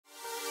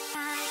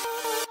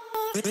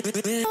What's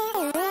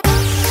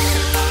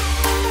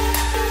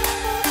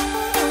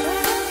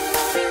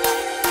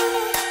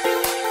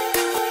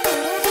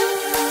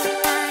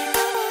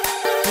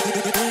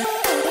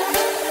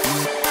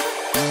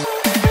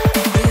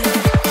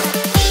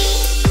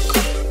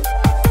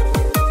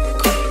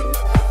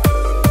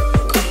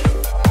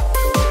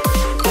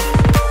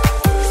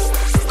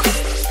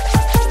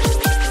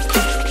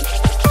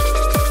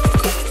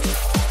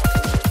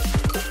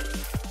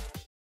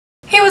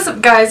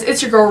up guys,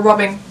 it's your girl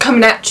Robin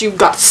coming at you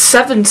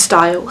GOT7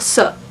 style. What's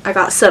up? I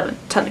got 7.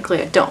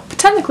 Technically I don't, but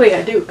technically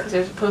I do because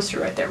there's a poster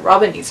right there.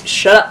 Robin needs to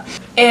shut up.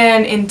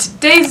 And in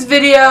today's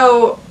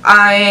video,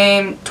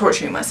 I'm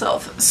torturing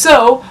myself.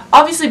 So,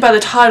 obviously by the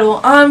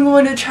title, I'm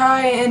going to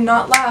try and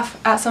not laugh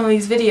at some of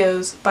these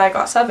videos by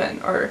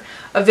GOT7, or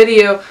a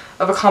video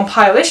of a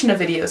compilation of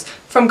videos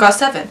from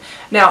GOT7.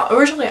 Now,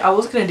 originally I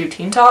was going to do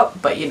Teen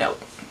Top, but you know,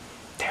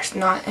 there's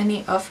not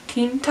any of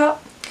Teen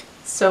Top,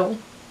 so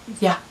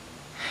yeah.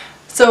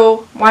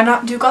 So why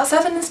not do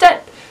GOT7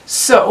 instead?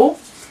 So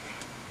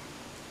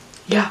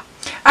yeah,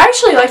 I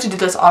actually like to do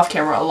this off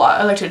camera a lot.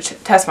 I like to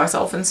test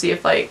myself and see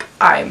if like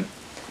I'm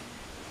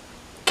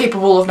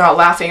capable of not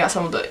laughing at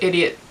some of the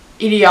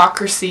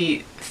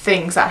idiocracy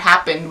things that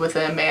happened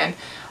within a man.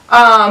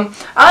 I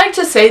like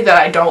to say that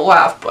I don't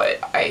laugh, but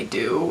I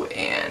do,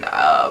 and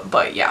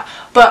but yeah.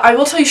 But I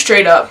will tell you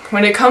straight up,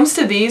 when it comes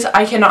to these,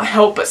 I cannot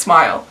help but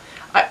smile.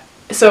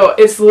 So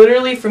it's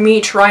literally for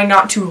me trying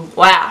not to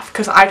laugh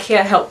because I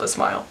can't help but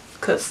smile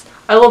because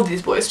I love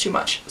these boys too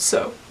much.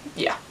 So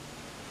yeah.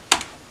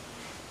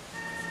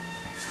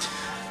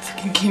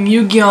 Fucking Kim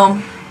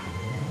Yu-gyum.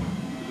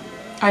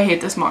 I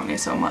hate this maknae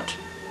so much.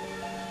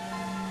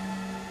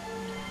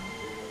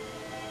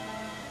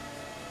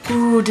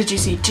 Ooh, did you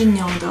see Jin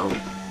Young though?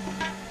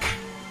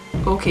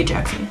 Okay,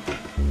 Jackson.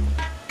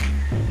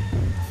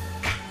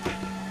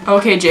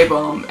 Okay,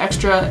 J-Bomb.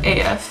 Extra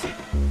AF.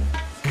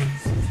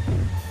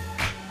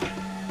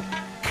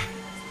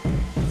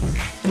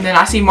 And then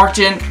I see Mark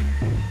Jin.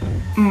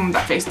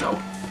 That face though.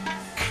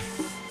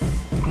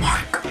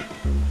 Mark.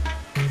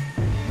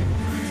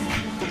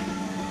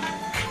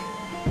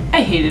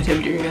 I hated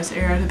him during this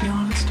era, to be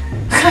honest.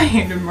 I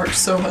hated Mark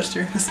so much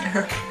during this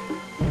era.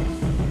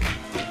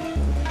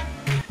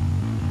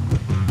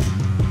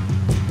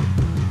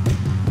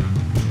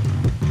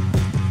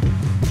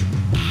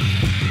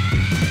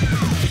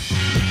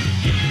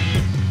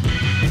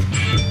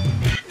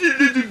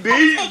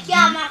 I'll take you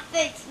out my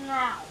face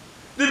now.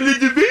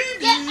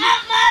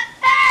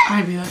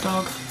 I'd be that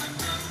dog.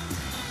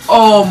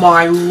 Oh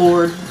my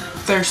lord.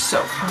 They're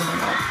so. Oh my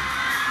god.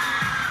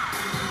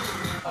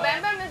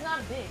 Bam Bam is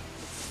not big.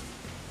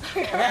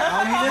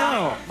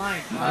 AMINO!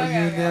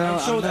 AMINO,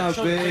 I'm not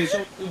big.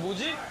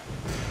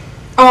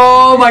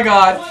 Oh my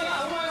god.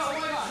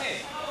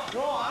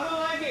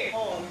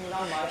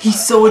 He's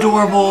so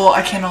adorable.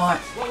 I cannot.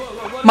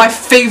 My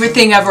favorite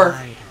thing ever.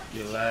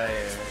 You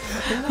liar.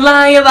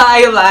 Liar,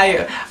 liar,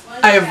 liar.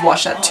 I have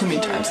watched that too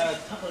many times.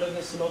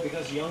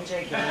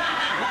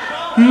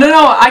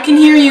 No, I can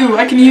hear you.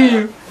 I can hear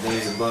you.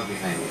 There's a bug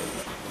behind you.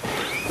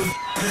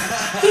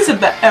 He said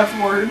the F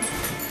word.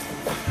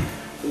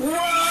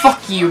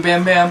 Fuck you,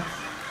 Bam Bam.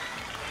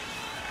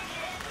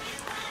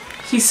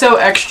 He's so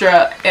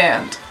extra,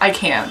 and I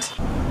can't.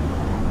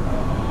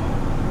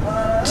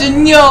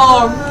 Jin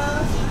Young.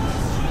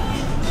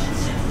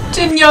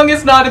 Jin Young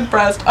is not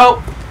impressed.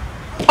 Oh.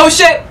 Oh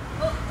shit.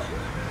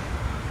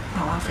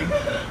 Not laughing.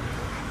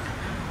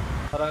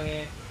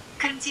 사랑해.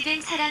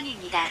 금지된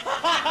사랑입니다.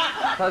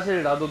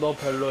 사실 나도 너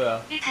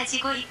별로야.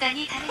 가지고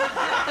있다니 다릅니다.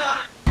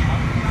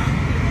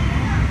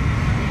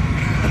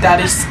 That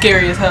is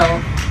scary as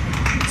hell.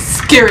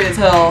 Scary as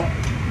hell.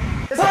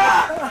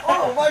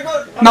 Oh my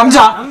god.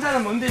 남자.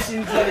 남자는 뭔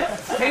뜻인지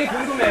되게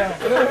궁금해요.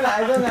 여러분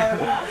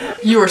알잖아요.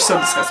 You are so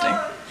disgusting.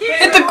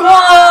 Hit the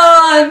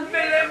guan.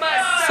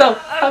 So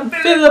I'm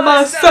feeling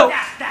myself.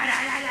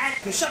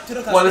 샵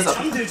What is 들어갔을 때 up?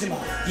 잠들지 마.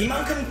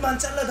 이만큼만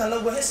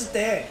잘라달라고 했을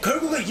때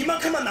결국은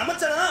이만큼만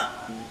남았잖아.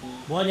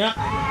 뭐하냐?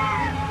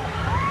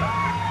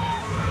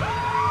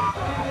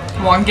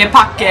 Wange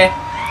pake.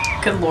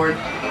 Good lord.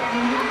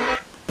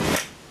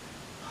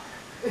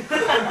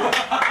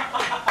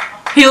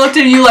 He looked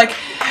at you like,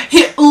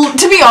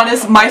 to be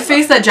honest, my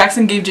face that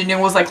Jackson gave Jin Young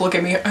was like, look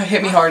at me,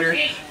 hit me harder.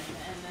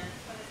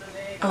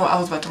 Oh, I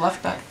was about to laugh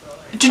at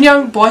that. Jin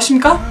Young, 뭐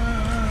하십니까?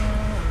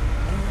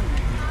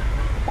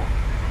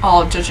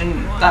 Oh,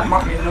 judging that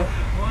maknae though.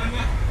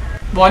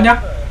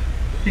 뭐하냐?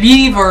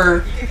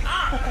 Lever.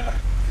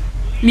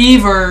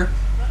 Lever.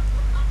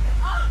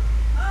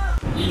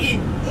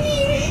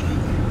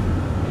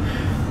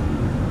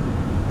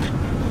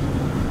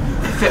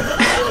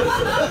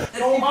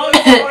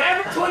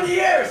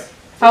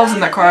 If I was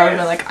in that car, I would have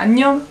been like,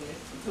 안녕.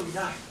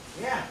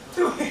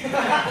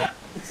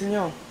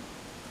 진영,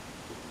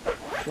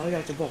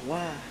 너희가 좀บอก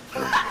ว่า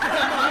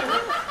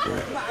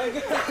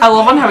I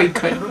love on how he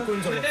could.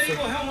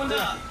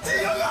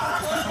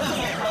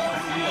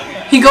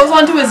 He goes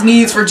onto his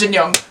knees for Jin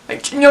Young.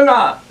 Like, Jin Young.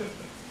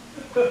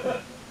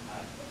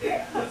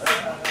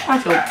 I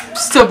feel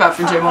so bad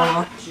for J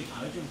Mama.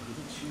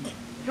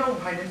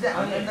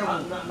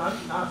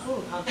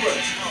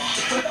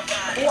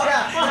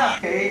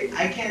 Okay,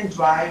 I can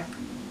drive.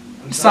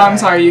 So I'm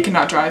sorry, you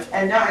cannot drive.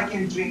 And now I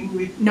can drink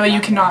with. No,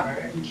 you cannot.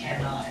 You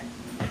cannot.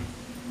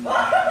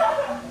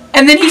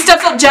 And then he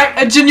steps on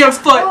Jin Young's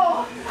foot.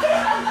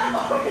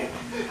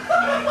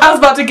 I was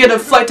about to get a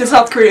flight to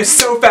South Korea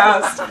so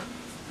fast.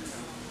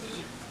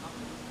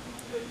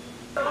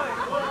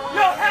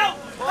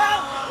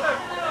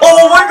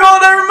 Oh my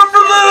god, I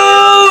remember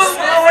this!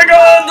 Oh my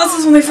god, this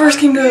is when they first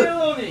came to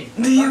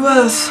the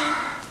US.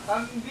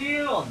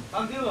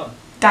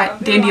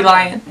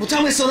 Dandelion. 못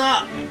참겠어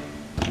나.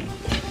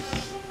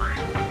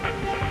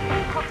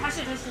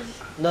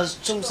 나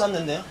좀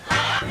쌌는데요.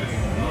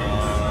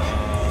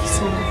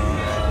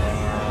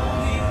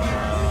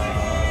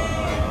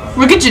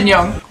 Look at Jin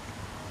Young.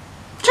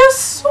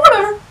 Just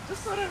whatever.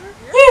 Just whatever.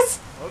 Yes.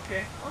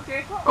 Okay.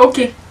 Okay.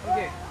 Okay.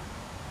 Okay.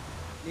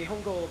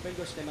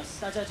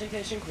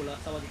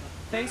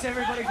 Thanks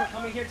everybody for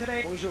coming here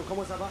today. Bonjour,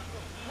 comment ça va?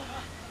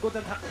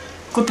 Guten Tag.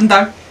 Guten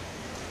Tag.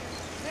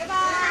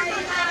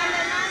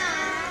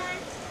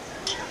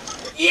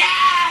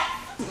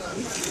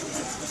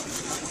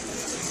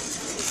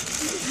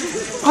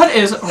 What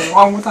is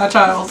wrong with that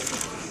child?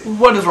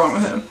 What is wrong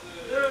with him?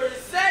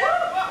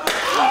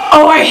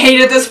 Oh, I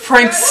hated this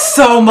prank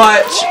so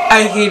much.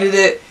 I hated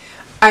it.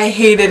 I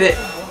hated it.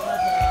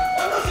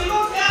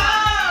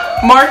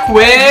 Mark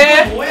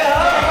with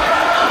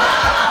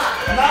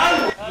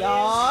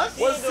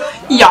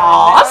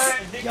Yas.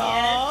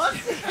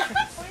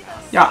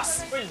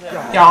 Yas.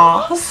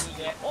 Yas.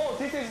 Oh,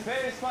 this is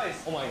very spicy.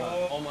 Oh my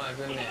god. Oh my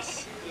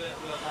goodness.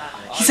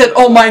 He said,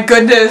 "Oh my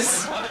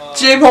goodness."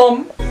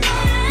 J-Home.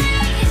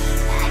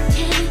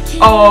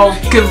 Oh,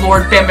 good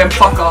lord, Bam Bam,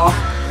 fuck off.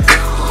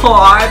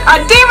 God,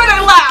 damn it,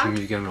 I laughed.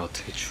 유겸을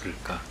어떻게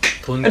죽일까?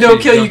 I don't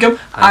kill Yugam.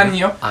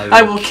 아니요.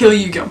 I will kill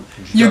Yugam.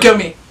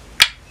 Yugami.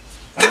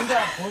 I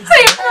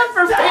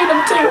remember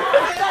Phantom too.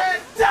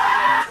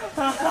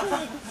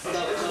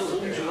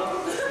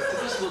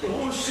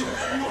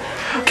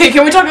 Okay,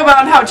 can we talk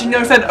about how Jin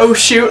Young said, "Oh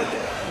shoot"?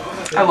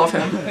 I love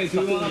him.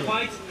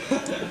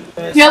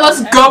 Yeah,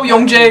 let's go,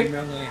 Youngjae.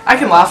 I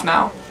can laugh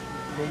now.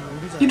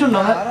 You don't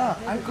know that?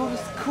 I go is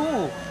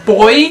cool.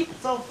 Boy?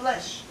 So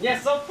fresh.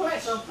 Yes, so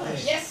fresh. So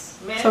fresh. Yes,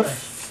 man. So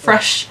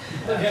fresh.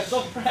 Yeah,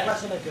 so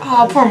fresh.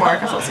 Oh, poor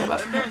Mark. I felt so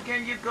bad for him.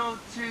 Can you go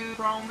to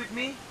prom with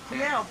me?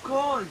 Yeah, of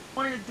course.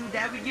 Wanted to do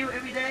that with you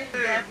every day.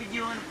 That with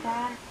you on the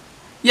prom.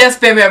 Yes,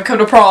 Bam Bam, come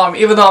to prom,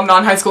 even though I'm not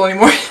in high school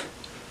anymore.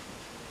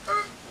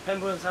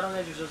 팬분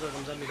사랑해 주셔서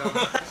감사합니다.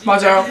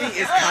 맞아요. Everything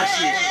is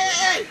kashi.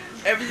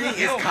 Everything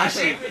is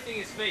kashi. Everything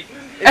is fake.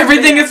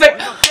 Everything is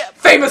fake.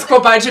 Famous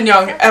quote by Jin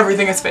Young.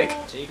 Everything is fake.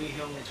 JB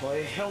형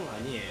저의 형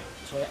아니에요.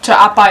 저의 저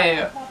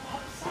아빠예요.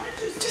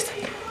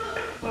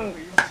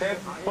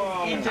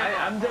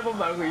 임재범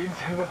말고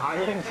임재범.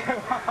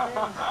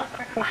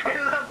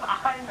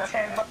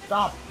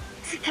 Stop.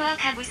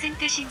 스토어가 무슨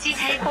뜻인지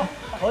잘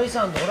더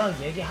이상 너랑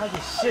얘기하기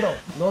싫어.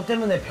 너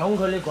때문에 병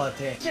걸릴 것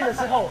같아.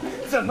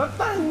 怎么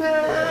办呢?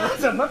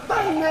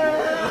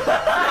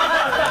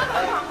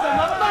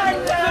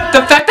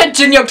 The fact that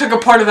Jin Young took a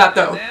part of that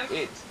though.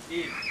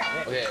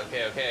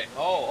 Okay.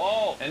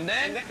 Oh, and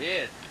then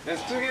eat.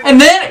 Let's do it. And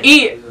then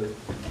eat.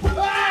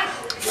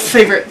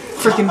 Favorite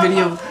freaking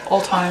video of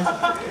all time.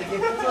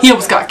 He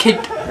almost got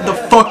kicked the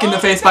fuck in the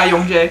face by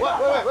Youngjae.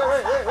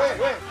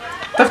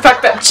 The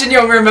fact that Jin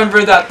Young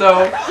remembered that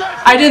though.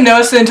 I didn't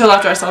notice it until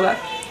after I saw that.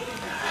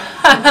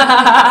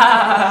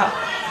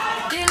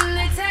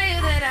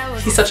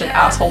 He's such an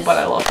asshole, but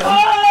I love him.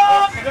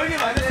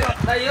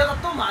 나 이러다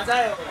또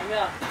맞아요.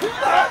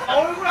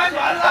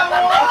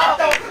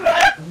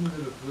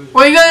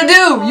 What are you gonna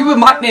do? You would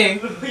mock me.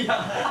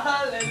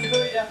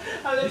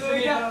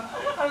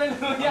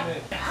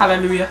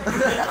 Hallelujah.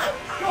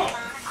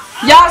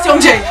 Yes,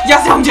 Youngjae.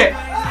 Yes, Youngjae.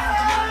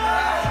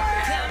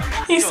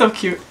 He's so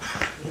cute.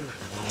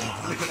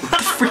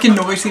 The freaking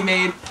noise he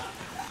made.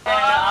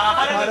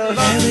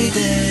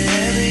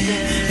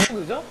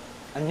 그죠?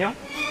 안녕?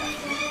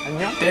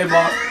 안녕?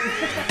 대박.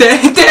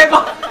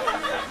 대박.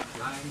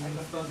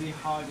 Study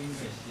hard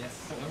English. Yes.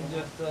 I'm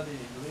just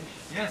studying English.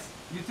 Yes.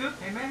 You too?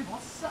 Hey man,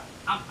 what's up?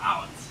 I'm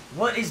out.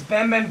 What is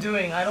Bam Bam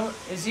doing? I don't.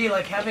 Is he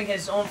like having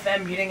his own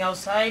fan meeting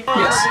outside?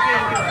 Yes.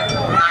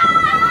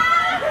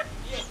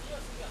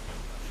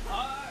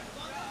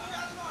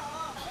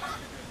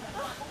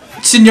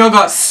 Jin Young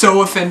got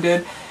so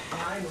offended.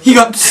 He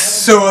got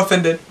so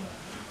offended.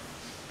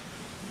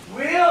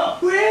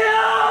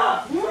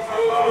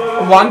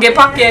 Wange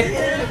pocket.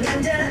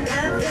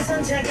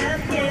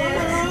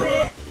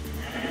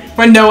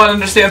 When no one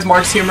understands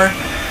Mark's humor.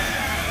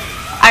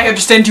 I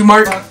understand you,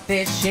 Mark.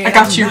 I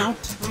got you.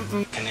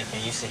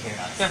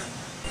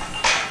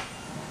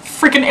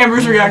 Freaking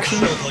Amber's reaction.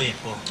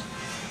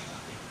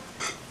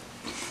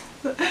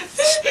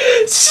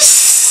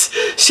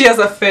 She has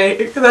a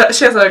fake.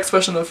 She has that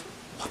expression of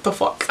what the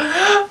fuck.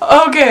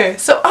 Okay,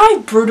 so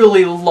I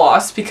brutally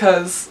lost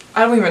because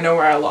I don't even know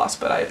where I lost,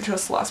 but I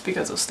just lost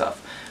because of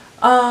stuff.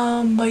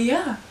 But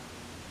yeah,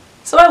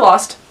 So I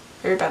lost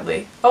very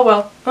badly. Oh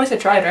well, at least I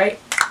tried, right?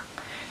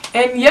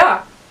 And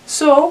yeah,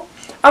 so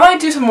I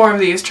might do some more of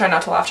these try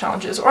not to laugh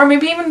challenges, or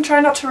maybe even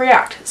try not to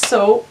react.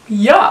 So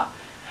yeah,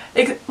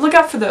 look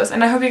out for those,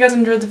 and I hope you guys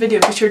enjoyed the video.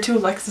 Be sure to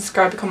like,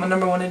 subscribe, become a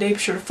 #1 a day. Be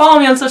sure to follow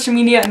me on social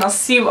media, and I'll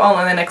see you all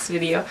in the next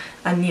video.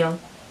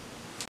 안녕.